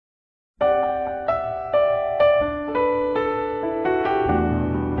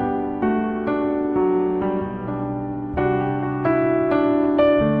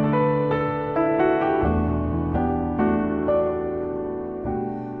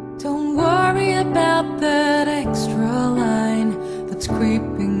about that extra line that's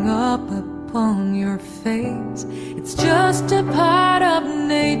creeping up upon your face. It's just a part of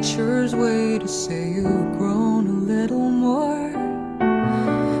nature's way to say you've grown a little more.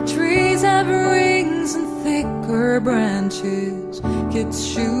 Trees have rings and thicker branches. Kids'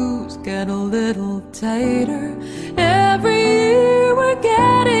 shoes get a little tighter. Every year we're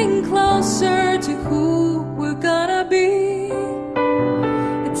getting closer to who we're gonna be.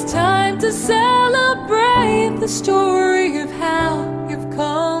 It's time to celebrate the story of how you've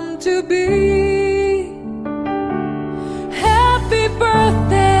come to be. Happy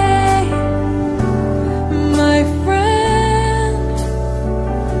birthday, my friend.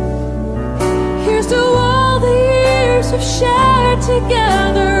 Here's to all the years we've shared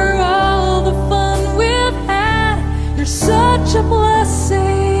together, all the fun we've had. You're such a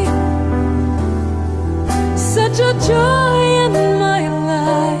blessing, such a joy in my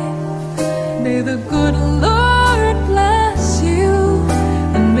life. May the good Lord bless you,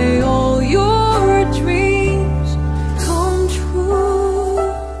 and may all your dreams come true.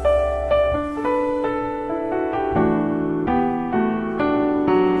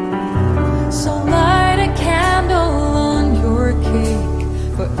 So light a candle on your cake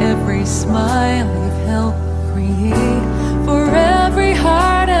for every smile you've helped create, for every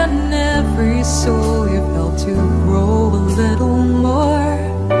heart and every soul you've helped to grow a little more.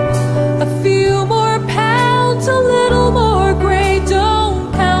 A few more pounds, a little more gray.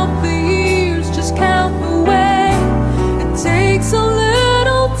 Don't count the years, just count the way. It takes a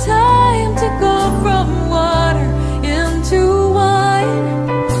little time to go from water into wine.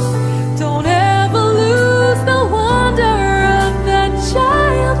 Don't ever lose the wonder of that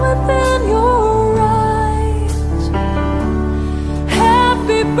child within your eyes.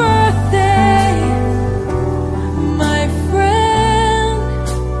 Happy birthday, my friend.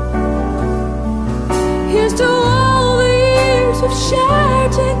 Here's to all the years we've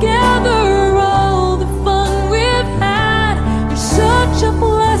shared together, all the fun we've had. You're such a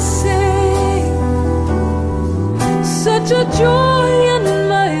blessing, such a joy